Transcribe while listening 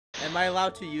Am I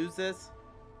allowed to use this?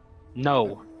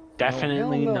 No,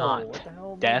 definitely no. not. What the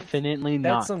hell, dude? Definitely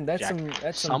not. That's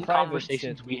Jack. some private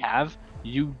conversations shit. we have,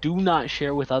 you do not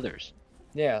share with others.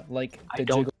 Yeah, like the I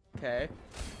don't. Okay.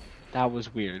 That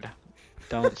was weird.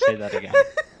 Don't say that again.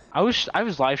 I was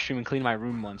live streaming cleaning my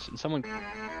room once, and someone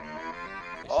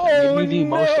made me the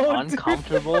most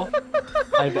uncomfortable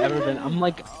I've ever been. I'm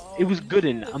like, it was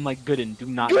Gooden. I'm like, Gooden, do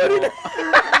not.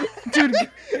 Dude.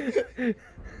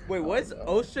 Wait, what's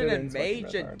Ocean and Gooden's Mage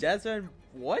fucking and retarded. Desert?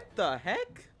 What the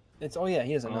heck? It's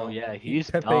he doesn't know. Oh yeah, he's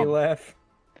Pepe dumb. laugh.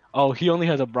 Oh, he only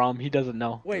has a Braum. He doesn't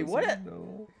know. Wait, what?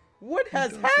 No. What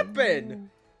has happened?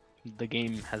 The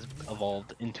game has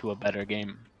evolved into a better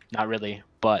game. Not really,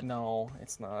 but No,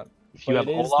 it's not. if you But have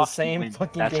it is Olaf, the you same win.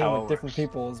 fucking That's game how with it different works.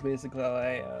 people. Is basically how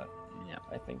Yeah,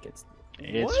 I think it's.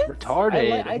 it's What?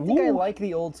 retarded. I think I like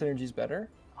the old synergies better.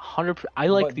 100%. I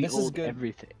like But the this is old good.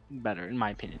 everything better, in my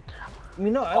opinion. I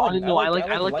mean, no, I Oh, like no, I like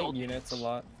light the old units a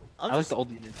lot. I'm I like just, the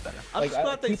old units better. I'm just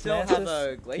glad they keep still have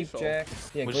Nasus, a keep glacial. Jack.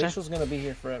 Yeah, What'd you say? Glacial's gonna be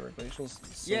here forever. Glacial's.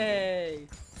 So Yay!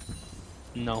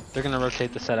 No, they're gonna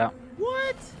rotate the set out.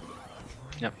 What?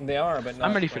 good. They are, but not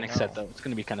I'm ready for right next now. set though. It's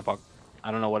gonna be kind of pog.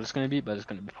 I don't know what it's gonna be, but it's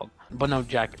gonna be pog. But no,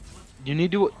 Jack, you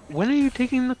need to. When are you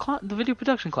taking the video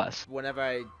production class? Whenever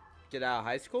I get out of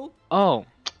high school? Oh,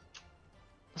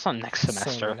 that's not next Same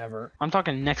semester. whenever. I'm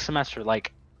talking next semester,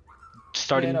 like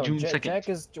starting Yeah, no, June Jack, 2nd. Jack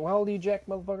is. How old are you, Jack,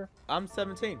 motherfucker? I'm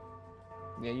 17.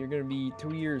 Yeah, you're gonna be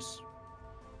 2 years.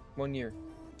 1 year.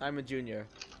 I'm a junior.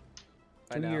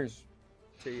 I 2 know. years.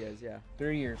 2 years, yeah.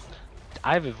 3 years.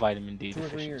 I have a vitamin D 2 or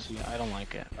 3 years. deficiency. I don't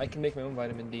like it. I can make my own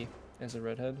vitamin D as a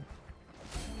redhead.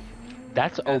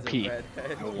 That's As a OP.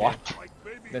 redhead. What?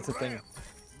 That's a thing.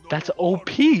 That's OP.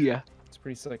 It's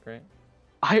pretty sick, right?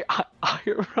 I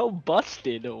IRL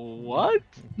busted. What?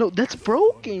 No, that's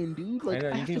broken, dude. Like know,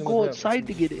 I you have can to even go look it up. outside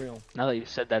to It's get it. real. Now that you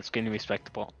said that's going to be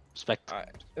respectable.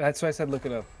 That's why I said look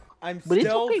it up. I'm But it's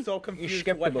still okay. so confused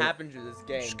what skeptical. happened to this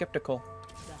game. Skeptical.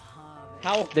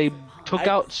 How? They took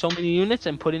I- out so many units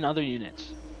and put in other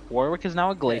units. Warwick is now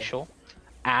a glacial.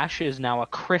 Ash is now a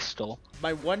crystal.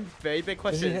 My one very big Does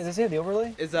question he have the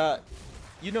overlay? is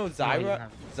you know No, he doesn't Zyra?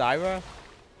 have Zyra?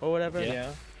 Or whatever?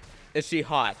 Yeah. Is she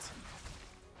hot?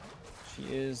 She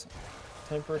is Jack,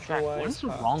 temperature-wise. what is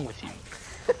hot. wrong with you?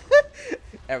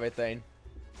 Everything.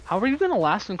 How are you gonna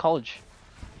last in college?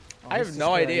 I have He's no just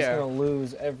gonna- idea. He's gonna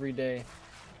lose every day.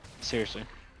 Seriously.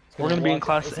 He's We're gonna be in walk-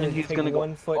 class he's and he's take gonna go,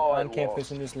 one foot "Oh, I on campus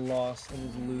lost." and just lost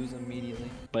and just lose immediately.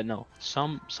 But no,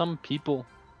 some people,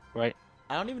 right?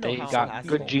 I don't even know They how got fast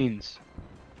good people- genes.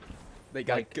 They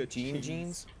got Like good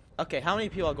genes. Okay, how many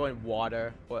people are going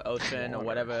water or ocean or Water.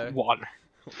 whatever? Water.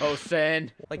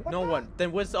 Ocean. Like no one.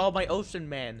 Then where's all my ocean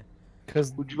man?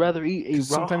 Cause Would you rather eat a raw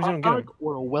Sometimes you don't hot get 'em. dog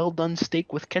or a well-done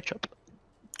steak with ketchup?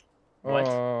 What?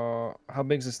 How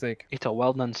big's the steak? It's a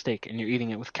well-done steak, and you're eating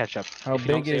it with ketchup. How If you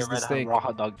don't big say is it the right, steak? Raw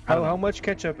hot dog. I don't How know. much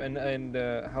ketchup and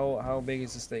how big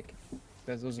is the steak?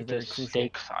 Those are It's very a crucial.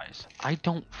 steak size. I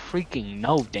don't freaking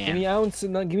know, Give me Dan. ounce.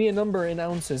 No, give me a number in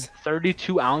ounces.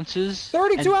 32 ounces.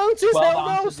 32 and ounces. 12 Hell no!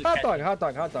 ounces of Hot dog. ketchup. Hot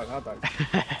dog. Hot dog. Hot dog.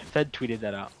 Fed tweeted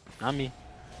that out. Not me.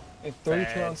 A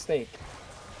 32 Fed. ounce steak.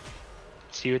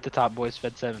 See you at the top, boys.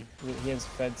 Fed 7. He has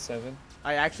fed 7.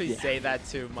 I actually Yeah. say that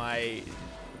to my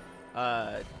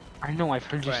I know. I've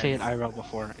heard you say it Friends. IRL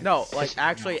before. It no, pisses like me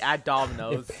actually at It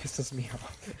Domino's. pisses me off.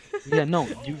 off. Yeah, no.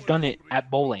 You've done it at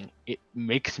bowling. It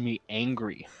makes me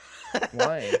angry.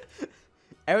 Why?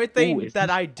 Everything Ooh, is that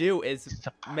this- I do is It's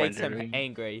a makes him predator.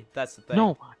 angry. That's the thing.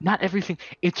 No, not everything.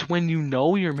 It's when you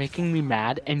know you're making me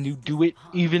mad and you do it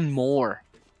even more.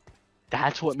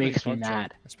 That's what makes me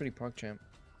mad. That's pretty pug champ.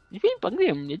 It's pretty bug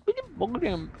him. It's pretty bug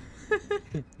him.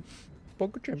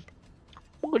 Pug champ.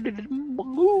 What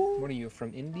What are you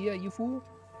from India, you fool?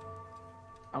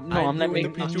 No, I'm not doing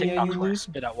making the those pigeon. TikToks You where I lose.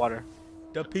 spit out water.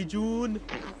 The pigeon.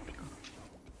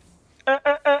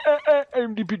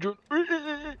 I'm the pigeon.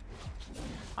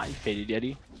 I faded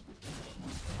Yeti.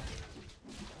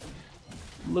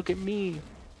 Look at me.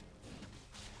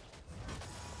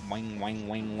 Wing, wing,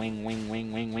 wing, wing, wing,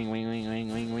 wing, wing, wing, wing, wing,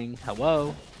 wing, wing, wing.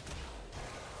 Hello.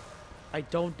 I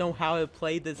don't know how to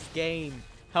play this game.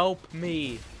 Help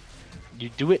me. You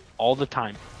do it all the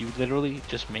time. You literally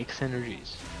just make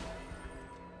synergies.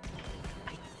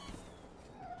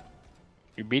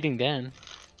 You're beating Dan.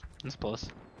 That's plus.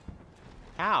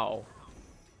 How?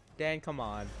 Dan, come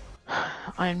on.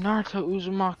 I'm Naruto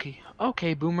Uzumaki.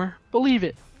 Okay, boomer. Believe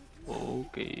it.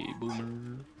 Okay,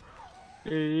 boomer.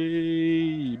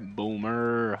 Hey,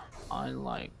 boomer. I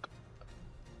like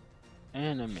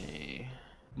anime.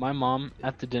 My mom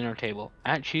at the dinner table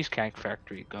at Cheesecake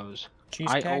Factory goes,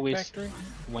 Cheesecake always- Factory?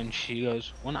 when she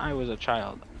goes, when I was a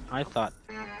child, I thought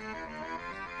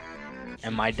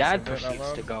And my dad Say that out proceeds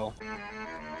loud? to go.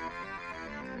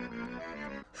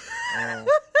 Oh.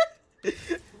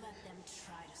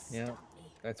 Yeah,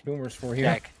 that's boomers for you.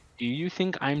 Jack, do you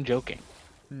think I'm joking?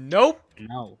 Nope.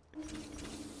 No.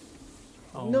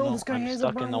 Oh No, no, this guy I'm has a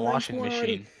stuck in the Brahmin washing ice water.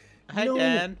 machine. Hi, No,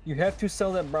 Dan. you have to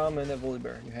sell that Brahmin at Bully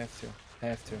Bear. You have to.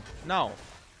 Have to. No.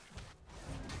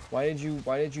 Why did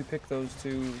you pick those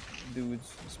two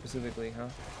dudes specifically, huh?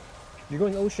 You're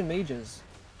going Ocean Mages.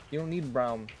 You don't need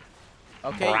Braum.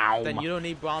 Okay, Brown. then you don't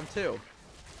need Braum too.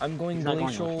 I'm going He's not going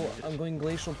Glacial. Ocean Mages. I'm going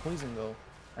Glacial Poison though.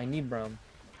 I need Braum.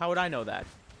 How would I know that?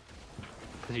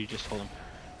 Because you just told him.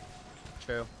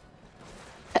 True.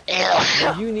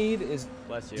 What you need is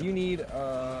Bless you you. need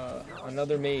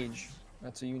another mage.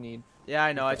 That's what you need. Yeah,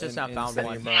 I know. I just And- not found and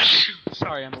one. Braum.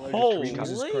 Sorry, I'm allergic to Holy! Rico's.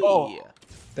 Jesus Christ. Oh.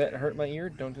 That hurt my ear.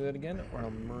 Don't do that again, or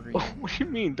I'll murder you. What do you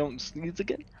mean? Don't sneeze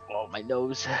again? Oh, my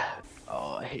nose.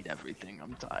 Oh, I hate everything.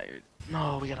 I'm tired.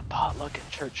 No, we got a potluck at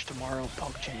church tomorrow.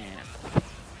 PogChamp.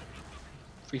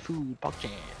 Free food.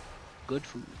 PogChamp. Good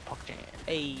food. PogChamp.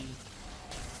 Hey.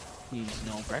 Means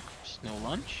no breakfast, no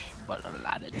lunch, but a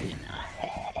lot of dinner.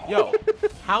 Yo,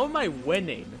 how am I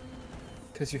winning?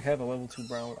 Because you have a level 2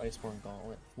 Brown with Iceborne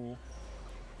Gauntlet, fool.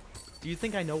 Do you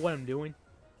think I know what I'm doing?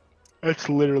 That's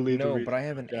literally No, but I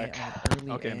have an Jack.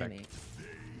 early Okay, I'm back. Annie.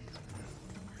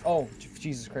 Oh,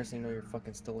 Jesus Christ, I know you're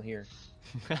fucking still here.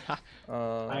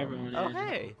 Hi, everyone. Oh,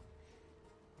 hey.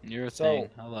 You're a So- thing.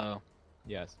 Hello.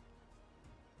 Yes.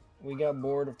 We got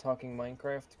bored of talking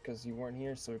Minecraft because you weren't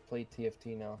here, so we played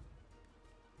TFT now.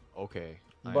 Okay.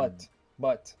 But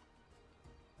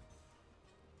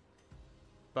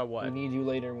But we what? need you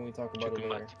later when we talk about it Chicken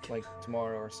later, like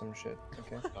tomorrow or some shit.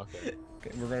 Okay. Okay.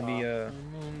 Okay. We're gonna be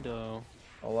Mundo.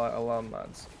 a lot of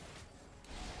mods,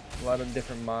 a lot of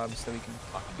different mobs that we can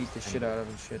beat the shit out of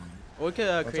and shit. We could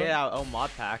What's create up? our own mod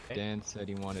pack. Dan said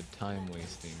he wanted time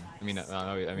wasting. I mean,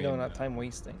 No, not time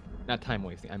wasting. Not time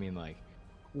wasting. I mean, like,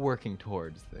 working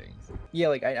towards things. Yeah,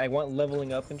 like I want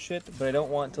leveling up and shit, but I don't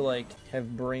want to like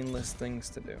have brainless things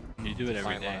to do. You do it every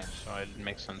Fine day, line. so it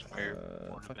makes sense why you're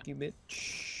bored of Fuck it. you,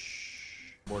 bitch.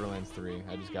 Borderlands 3.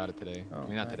 I just got it today. Oh, I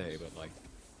mean, not nice. today, but like.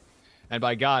 And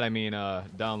by God, I mean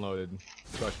downloaded,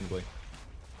 questionably.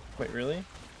 Wait, really?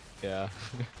 Yeah.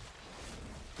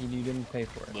 You didn't pay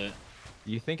for it. Lit.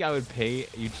 You think I would pay?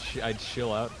 I'd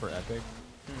chill out for Epic?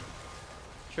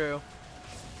 True.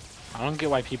 I don't get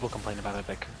why people complain about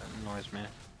Epic. It annoys me.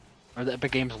 Or the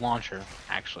Epic Games launcher,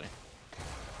 actually.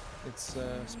 It's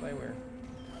spyware.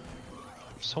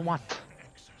 So what?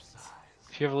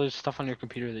 If you ever lose stuff on your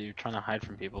computer that you're trying to hide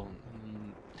from people,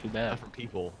 too bad. From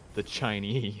people, the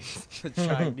Chinese. The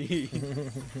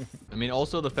Chinese. I mean,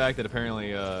 also the fact that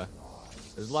apparently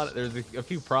there's a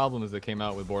few problems that came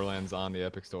out with Borderlands on the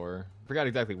Epic Store. Forgot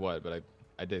exactly what, but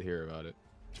I did hear about it.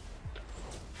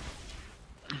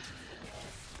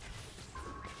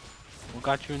 What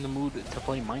got you in the mood to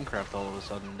play Minecraft all of a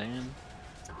sudden, Dan?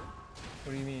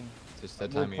 What do you mean? Just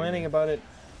that We're time of planning year. about it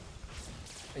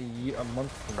a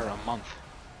month from For now. a month.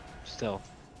 Still.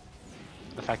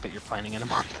 The fact that you're planning in a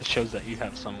month shows that you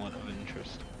have somewhat of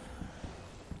interest.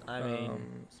 I mean, Um,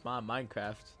 it's not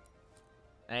Minecraft.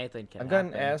 Anything can I've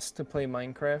gotten happen. asked to play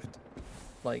Minecraft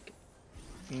like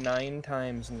 9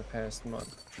 times in the past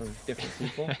month from different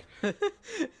people.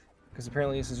 Because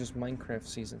apparently this is just Minecraft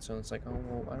season, so it's like, oh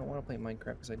well, I don't want to play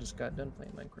Minecraft because I just got done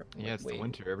playing Minecraft. I'm Yeah, like, it's the wait.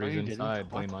 winter. you Everybody's didn't? inside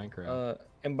playing What? Minecraft.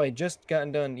 And by just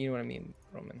gotten done, you know what I mean,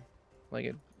 Roman?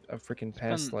 Like a freaking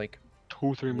past been- like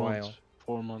 2, 3 months. While.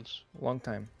 4 months. long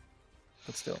time,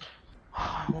 but still.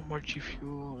 I want more G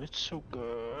Fuel. It's so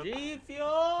good. G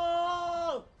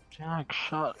Fuel! Jack,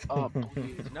 shut up,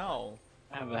 please. No.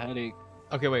 I have a headache.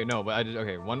 Okay, wait, no, but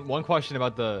okay. One question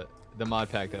about the mod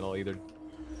pack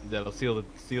that'll seal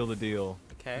the deal.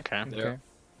 Okay. Okay. There- Okay.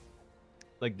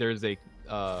 Like there's a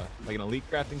like an elite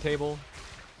crafting table,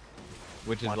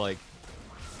 which is What? like.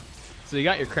 So you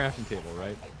got your crafting table,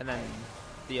 right? And then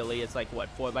the elite is like what,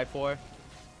 4x4?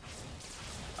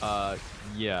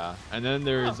 Yeah, and then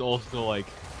there's also like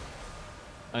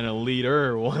an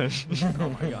elite-er one, Oh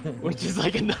my god. which is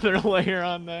like another layer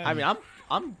on that. I mean,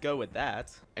 I'm good with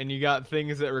that. and you got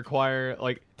things that require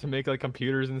like to make like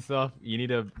computers and stuff. You need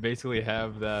to basically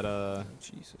have that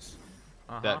Jesus.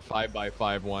 that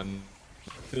 5x5 one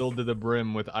filled to the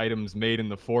brim with items made in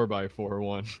the 4x4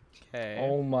 one. Okay.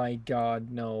 Oh my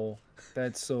God, no.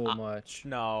 That's so much.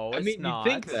 No, I it's mean, not.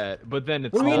 you think that, but then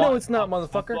it's What do you mean? all- No, it's not,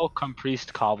 motherfucker. Oh,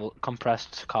 compressed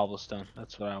cobblestone.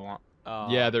 That's what I want.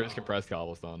 Yeah, there is compressed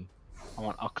cobblestone. I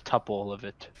want octuple of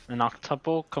it. An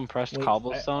octuple compressed Wait,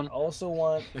 cobblestone. I also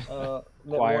want that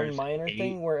Requires one miner 8.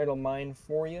 thing where it'll mine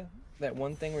for you. That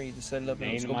one thing where you just set it up and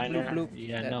Main it's go miner? bloop bloop.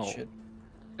 Yeah, that no. shit.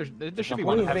 There should be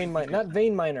What one. is vein miner? Not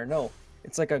vein miner. No,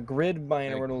 it's like a grid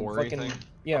miner where it'll quarry fucking thing?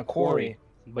 yeah, quarry.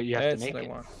 But you have That's to make what it.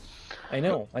 I want. I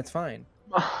know. That's fine.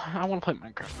 I want to play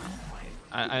Minecraft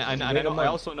now. I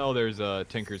also know there's a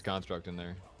Tinker's Construct in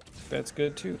there. That's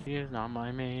good too. He's not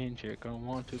my main chick. I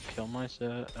want to kill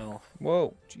myself.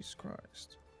 Whoa, Jesus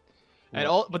Christ. And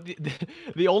but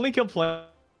the only complaint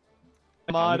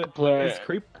mod is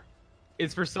creep.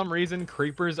 Is for some reason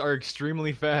creepers are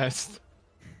extremely fast.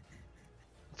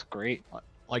 That's great.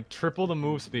 Like triple the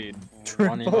move speed.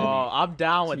 Oh, I'm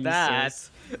down with that.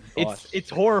 It's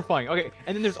horrifying. Okay,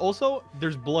 and then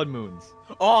there's blood moons.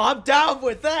 Oh, I'm down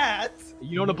with that.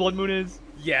 You know what a blood moon is?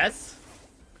 Yes.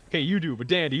 Okay, you do, but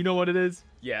Dan, do you know what it is?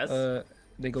 Yes.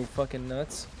 They go fucking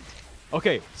nuts.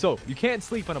 Okay, so you can't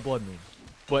sleep on a blood moon,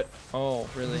 but Oh,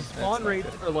 really? spawn rates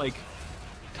are like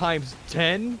times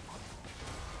 10.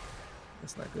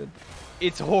 That's not good.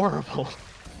 It's horrible.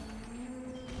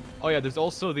 Oh yeah, there's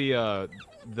also the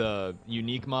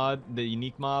unique mod, the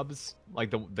unique mobs,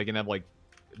 like they can have like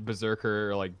berserker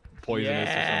or like poisonous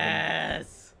or something.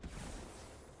 Yes.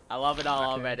 I love it all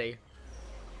already.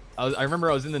 I remember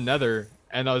I was in the Nether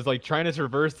and I was like trying to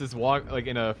traverse this walk like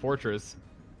in a fortress,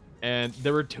 and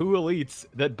there were 2 elites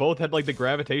that both had like the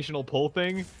gravitational pull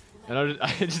thing, and I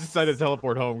just decided to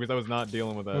teleport home because I was not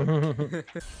dealing with that.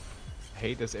 I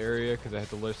hate this area because I have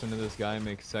to listen to this guy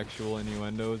make sexual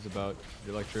innuendos about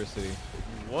electricity.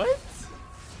 What?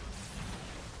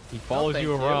 He follows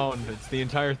you around. It's the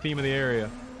entire theme of the area.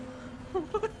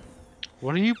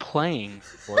 What are you playing?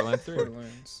 Borderlands 3.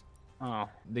 Borderlands. Oh.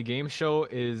 The game show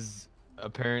is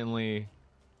apparently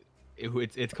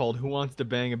it's called Who Wants to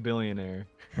Bang a Billionaire.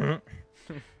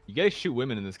 You guys shoot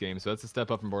women in this game, so that's a step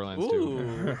up from Borderlands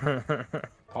 2.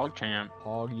 PogChamp.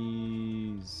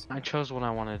 Poggies. I chose what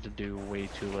I wanted to do way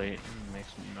too late. It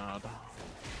makes me mad.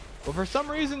 But for some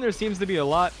reason, there seems to be a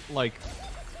lot, like,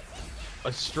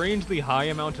 a strangely high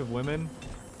amount of women.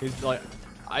 It's like,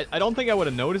 I don't think I would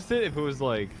have noticed it if it was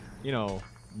like, you know,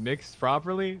 mixed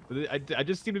properly. But I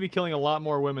just seem to be killing a lot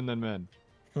more women than men.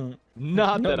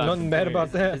 Not that I'm nothing bad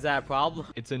about that. Is that a problem?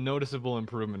 It's a noticeable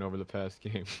improvement over the past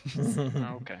game.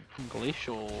 Okay.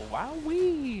 Glacial.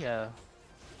 Wowee.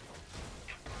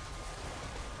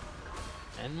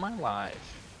 End my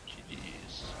life.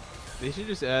 GG's. They should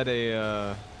just add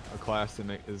a class to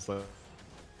make this like.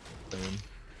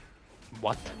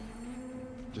 What?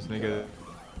 Just make it.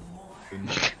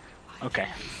 Okay.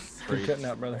 You're cutting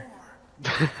out, brother.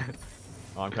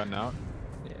 Oh, I'm cutting out.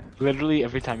 Yeah. Literally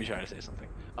every time you try to say something.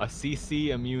 A CC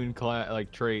immune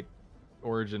like trait,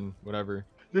 origin, whatever.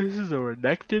 This is a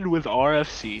Renekton with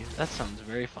RFC. That sounds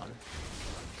very fun.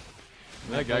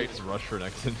 That guy just rushed for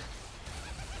Renekton.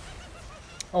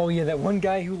 Oh yeah, that one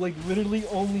guy who like literally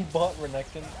only bought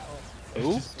Renekton. It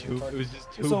was just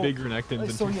two big Renektons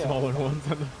and two yeah. smaller ones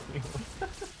on the field.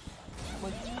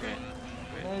 Like,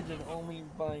 imagine only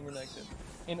buying Renekton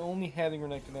and only having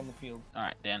Renekton on the field.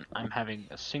 Alright, Dan. I'm having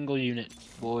a single unit,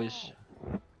 boys.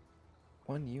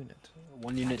 1 unit.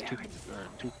 1 unit,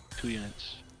 two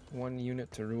units. 1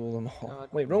 unit to rule them all.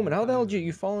 Wait, Roman, how the hell did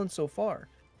you fallen so far?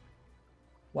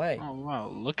 Why? Oh wow,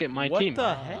 look at my What team.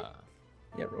 the heck?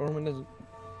 Yeah,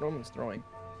 Roman's throwing.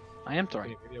 I am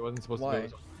throwing. Maybe it wasn't supposed Why?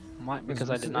 to. Why? Because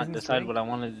I did not isn't decide throwing? what I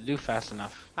wanted to do fast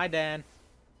enough. Hi, Dan.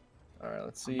 All right,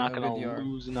 let's I'm see not how gonna good you are.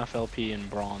 lose enough LP in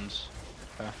bronze.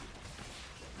 Okay.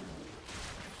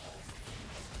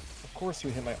 Of course,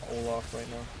 you hit my Olaf right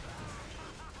now.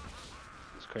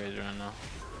 It's crazy right now.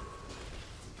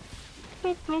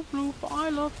 Bloop, bloop, bloop. I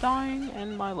love dying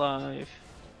in my life.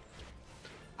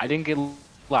 I didn't get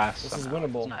last. This is somehow.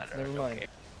 winnable. Doesn't matter. Never mind. Okay.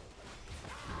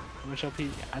 How much LP?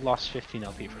 I lost 15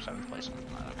 LP for 7th place.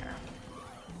 I don't care.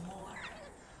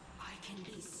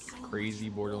 Crazy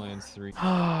Borderlands 3.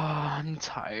 I'm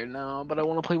tired now, but I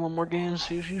want to play one more game,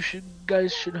 so you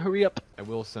guys should hurry up. I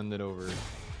will send it over.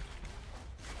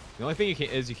 The only thing you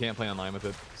can't play online with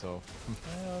it, so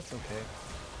Well, that's okay.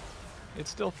 it's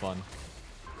still fun.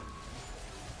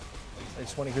 I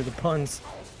just want to hear the puns.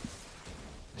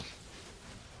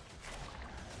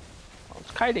 Oh,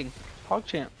 it's kiting.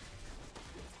 PogChamp.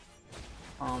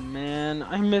 Oh man,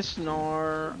 I miss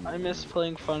Gnar. I miss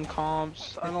playing fun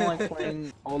comps. I don't like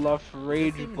playing Olaf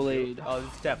Rage Blade. Oh,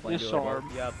 it's definitely Disarm.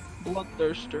 doable. Yep.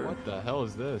 Bloodthirster. What the hell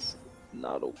is this?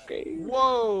 Not okay.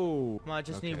 Whoa! Come on, I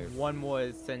just Okay. need one more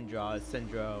Syndra.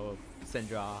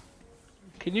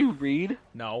 Can you read?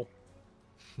 No.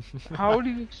 How do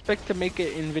you expect to make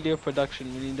it in video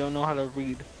production when you don't know how to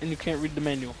read and you can't read the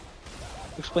manual?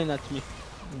 Explain that to me.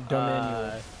 Dumb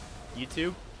manual.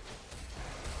 YouTube?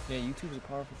 Yeah, YouTube's a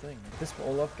powerful thing. If this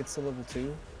Olaf gets to level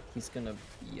 2, He's gonna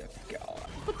be a god.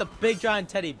 Put the big giant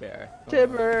teddy bear.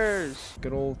 Tibbers!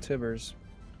 Good old Tibbers.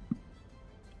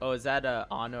 Oh, is that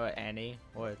Anna or Annie?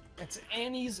 Or It's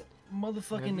Annie's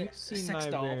motherfucking Have you seen sex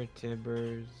my doll. bear,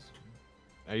 Tibbers?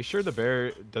 Are you sure the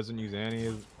bear doesn't use Annie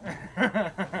as...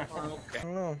 I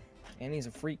don't know. Annie's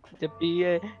a freak. The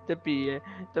beer.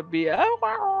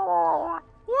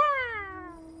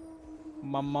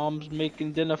 My mom's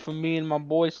making dinner for me and my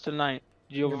boys tonight.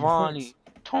 Giovanni,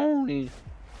 Tony.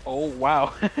 Oh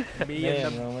wow. me Man,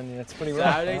 and the Roman, that's pretty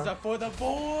rough. Saturdays Huh? are for the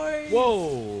boys.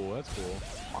 Whoa, that's cool.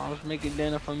 Mom's making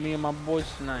dinner for me and my boys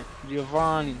tonight.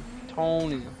 Giovanni,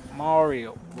 Tony,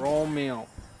 Mario, Romeo.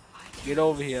 Get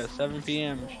over here, 7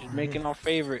 p.m. She's making our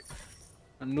favorite,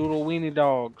 the noodle weenie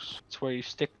dogs. It's where you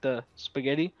stick the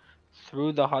spaghetti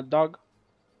through the hot dog.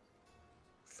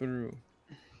 Through.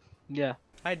 Yeah.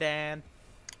 Hi, Dan.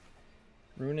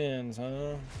 Runins,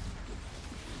 huh?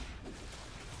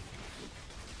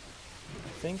 I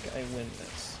think I win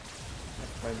this.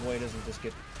 If my boy doesn't just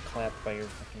get clapped by your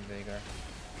fucking Vagar.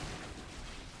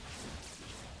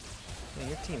 Man,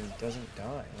 your team doesn't die.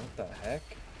 What the heck?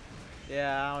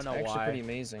 Yeah, I don't It's know actually why. pretty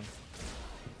amazing.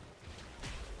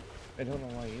 I don't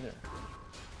know why either.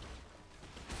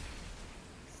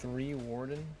 3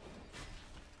 Warden?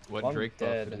 What I'm Drake stuff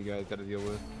dead. that you guys got to deal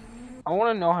with? I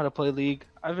want to know how to play League.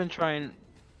 I've been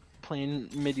playing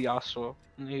mid Yasuo,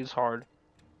 and he's hard.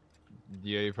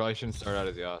 Yeah, you probably shouldn't start out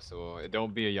as Yasuo.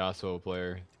 Don't be a Yasuo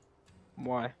player.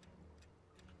 Why?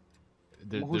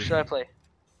 Who There's- should I play?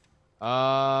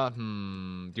 Do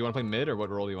you want to play mid or what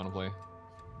role do you want to play?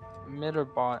 Mid or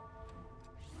bot?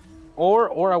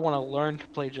 Or I want to learn to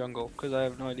play jungle because I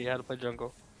have no idea how to play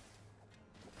jungle.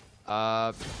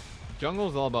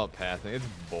 Jungle's all about pathing. It's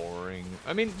boring.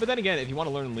 I mean, but then again, if you want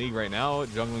to learn League right now,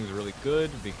 jungling's really good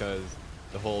because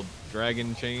the whole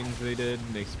dragon change they did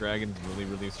makes dragons really,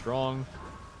 really strong.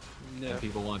 Yeah. And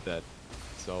people want that.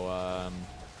 So, I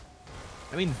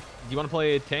mean, do you want to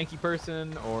play a tanky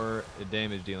person or a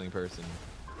damage dealing person?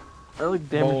 I like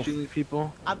damage dealing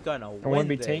people. I'm gonna win I want to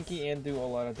be this. tanky and do a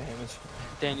lot of damage.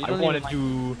 Dan, you I don't want even to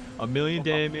do a million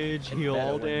damage, heal better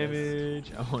all win this.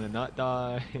 damage. I want to not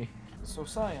die. So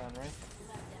Scion, right?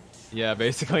 Yeah,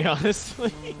 basically,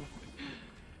 honestly.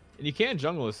 And you can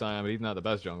jungle with Sion, but he's not the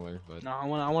best jungler. But No, I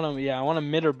want a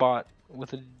mid or bot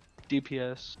with a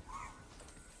DPS.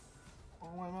 Oh,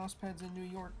 my mouse pad's in New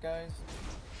York, guys.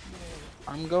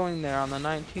 I'm going there on the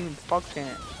 19th. Fuck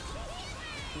Dan.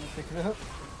 Can you pick it up?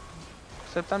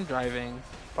 Except I'm driving.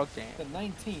 Fuck Dan. The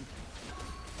 19th,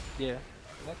 Yeah.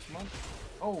 next month?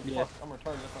 Oh, Yeah. fuck, I'm retarded.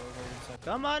 I thought it was already inside.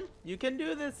 Come on, you can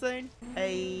do this thing.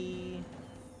 Hey.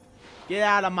 Get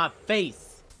out of my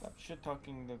face. Stop shit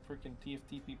talking the freaking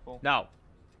TFT people. No.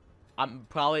 I'm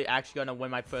probably actually gonna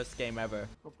win my first game ever.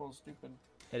 Football's stupid.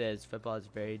 It is. Football is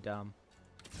very dumb.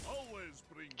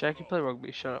 Jackie, play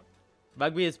rugby. Shut up.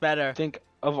 Rugby is better. Think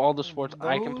of all the sports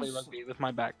I can play Those- rugby with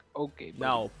my back. Okay. Buddy.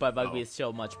 No, but rugby is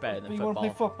still much better than You want to play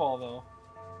football. football, though?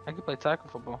 I could play tackle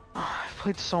football. I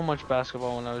played so much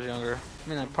basketball when I was younger. I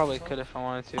mean, I probably could if I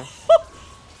wanted to.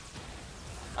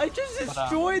 I just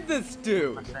destroyed this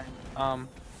dude.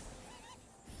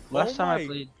 Last time I my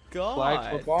played God.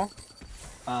 flag football,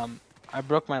 I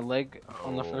broke my leg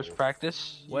on the first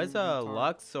practice. Where's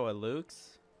Lux or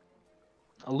Luke's?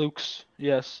 Luke's.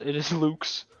 Yes, it is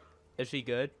Luke's. Is she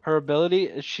good? Her ability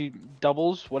is she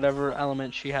doubles whatever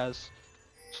element she has.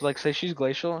 So like say she's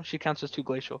glacial, she counts as 2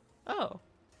 glacial. Oh,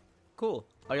 cool.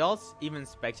 Are y'all even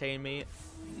spectating me?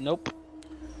 Nope.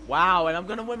 Wow, and I'm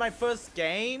gonna win my first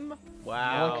game?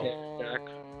 Wow. Okay, Jack.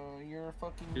 You're a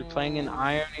fucking. You're playing an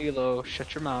iron elo.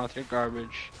 Shut your mouth. You're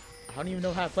garbage. I don't even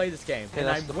know how to play this game, Okay, and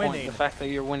that's I'm the winning. point. The fact that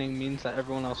you're winning means that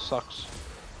everyone else sucks,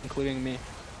 including me.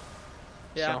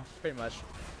 Yeah, So. pretty much.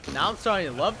 Now I'm starting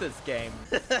to love this game.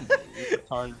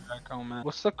 Hard back home, man.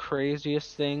 What's the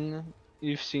craziest thing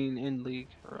you've seen in League,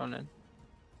 Ronan?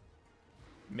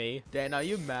 Me? Dan, are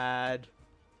you mad?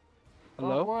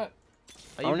 Hello? What?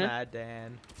 Are you Ronan? mad,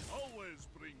 Dan?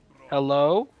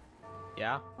 Hello?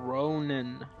 Yeah?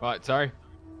 Ronan. what? Sorry.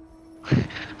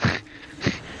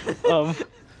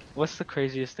 What's the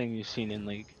craziest thing you've seen in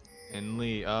League? And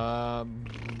Lee, I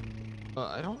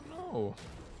don't know.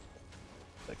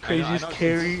 The I know craziest some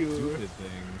carry or... stupid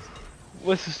things.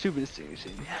 What's the stupidest thing you've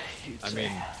seen? I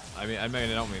mean, I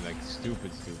don't mean like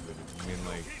stupid. I mean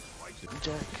like just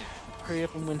Jack, hurry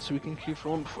up and win so we can keep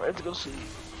rolling before I have to go sleep.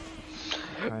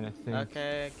 trying to think.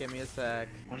 Okay, give me a sec.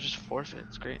 I'll just forfeit,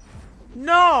 it's great.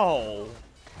 No!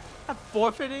 I'm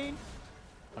forfeiting?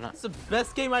 Why not? It's the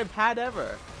best game I've had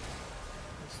ever.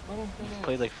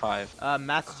 Played like 5.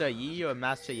 Master Yi or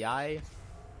Master Yai?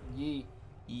 Yee.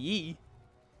 Yi?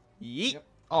 Yi? Yep.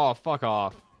 Oh, fuck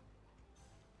off.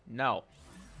 No.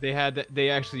 They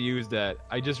actually used that.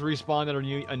 I just respawned at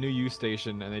a new U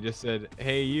station, and they just said,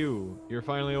 "Hey, you're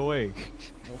finally awake.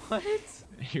 What?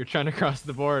 You're trying to cross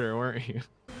the border, weren't you?"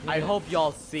 I hope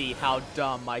y'all see how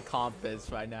dumb my comp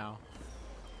is right now.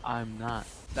 I'm not.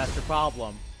 That's the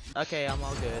problem. Okay, I'm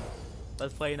all good.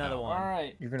 Let's play another one. All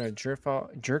right. You're gonna jerk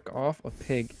off a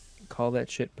pig. Call that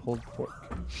shit pulled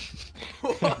pork.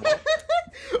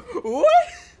 What?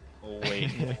 Oh, wait.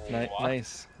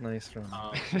 Nice,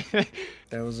 Ronan.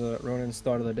 That was Ronan's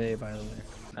thought of the day, by the way.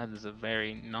 That is a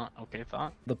very not okay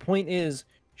thought. The point is,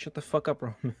 shut the fuck up,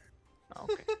 Ronan.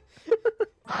 Okay.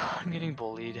 I'm getting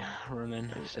bullied.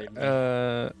 Ronan, save me.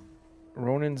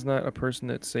 Ronan's not a person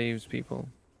that saves people.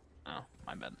 Oh,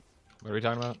 my bad. What are we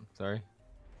talking about? Sorry.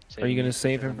 Are you gonna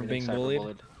save him from being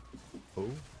bullied?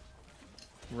 Who?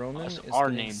 Ronan Us, is our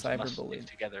getting names must stick cyberbullied.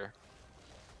 together.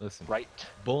 Listen. Right.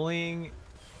 Bullying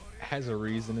has a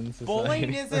reason in society.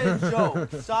 Bullying isn't a joke.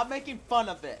 Stop making fun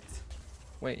of it.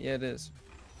 Wait, yeah, it is.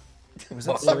 Was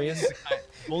that serious?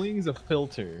 Bullying is a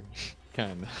filter,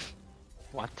 kind of.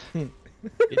 What?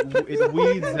 It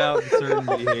weeds out certain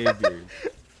behaviors,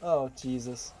 Oh,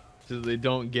 Jesus. so they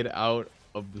don't get out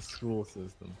of the school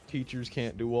system. Teachers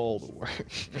can't do all the work.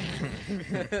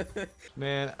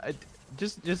 Man,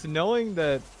 just knowing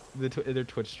that they're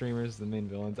Twitch streamers, the main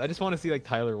villains. I just want to see like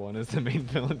Tyler 1 as the main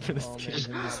villain for this Oh, game. man,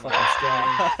 him just fucking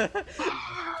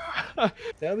screaming.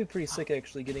 That would be pretty sick,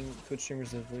 actually, getting Twitch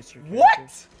streamers to voice your character.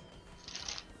 What?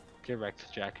 Get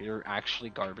wrecked, Jack. You're actually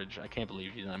garbage. I can't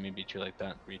believe you let me beat you like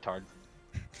that, retard.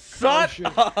 Shut shit.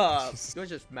 up! You're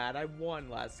just mad I won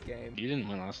last game. You didn't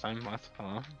win last time. What?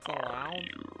 Are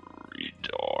you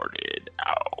retarded?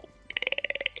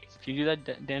 Okay. Can you do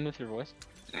that, Dan, with your voice?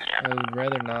 I would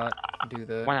rather not do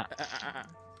that. Why not?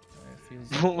 It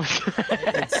feels...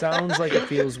 It sounds like it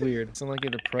feels weird. It sounds like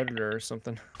you're the Predator or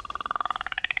something.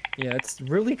 Yeah, that's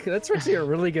actually a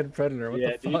really good Predator.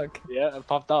 What the fuck? Yeah, it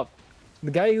popped up.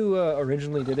 The guy who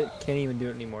originally did it can't even do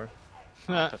it anymore.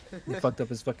 He fucked up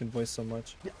his fucking voice so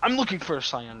much. I'm looking for a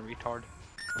cyan, retard.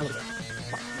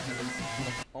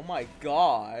 Oh my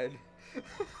god.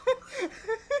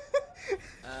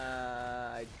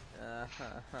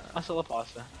 Pasta la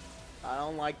pasta. I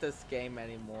don't like this game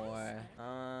anymore.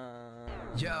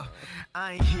 Yo,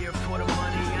 I ain't here for the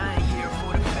money, I ain't here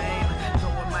for the fame.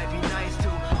 Though it might be nice to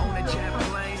own a jet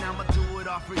plane, I'ma do it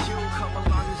all for you. Come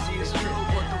along and see it's true,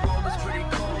 but the world is pretty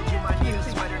cold. You might need a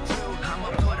sweater too. I'ma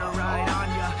put a ride on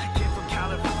ya. Kid from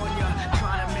California,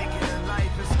 trying to make it in life.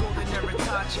 In school they never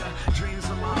taught ya. Dreams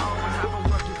of my own, I've been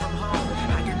working from home.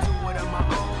 I can do it on my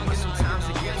own, but sometimes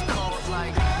it gets cold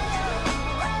like.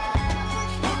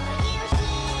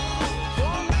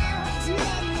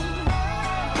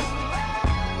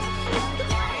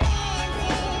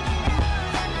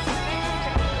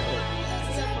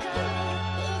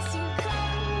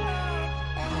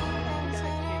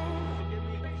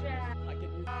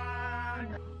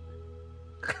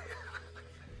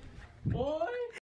 What?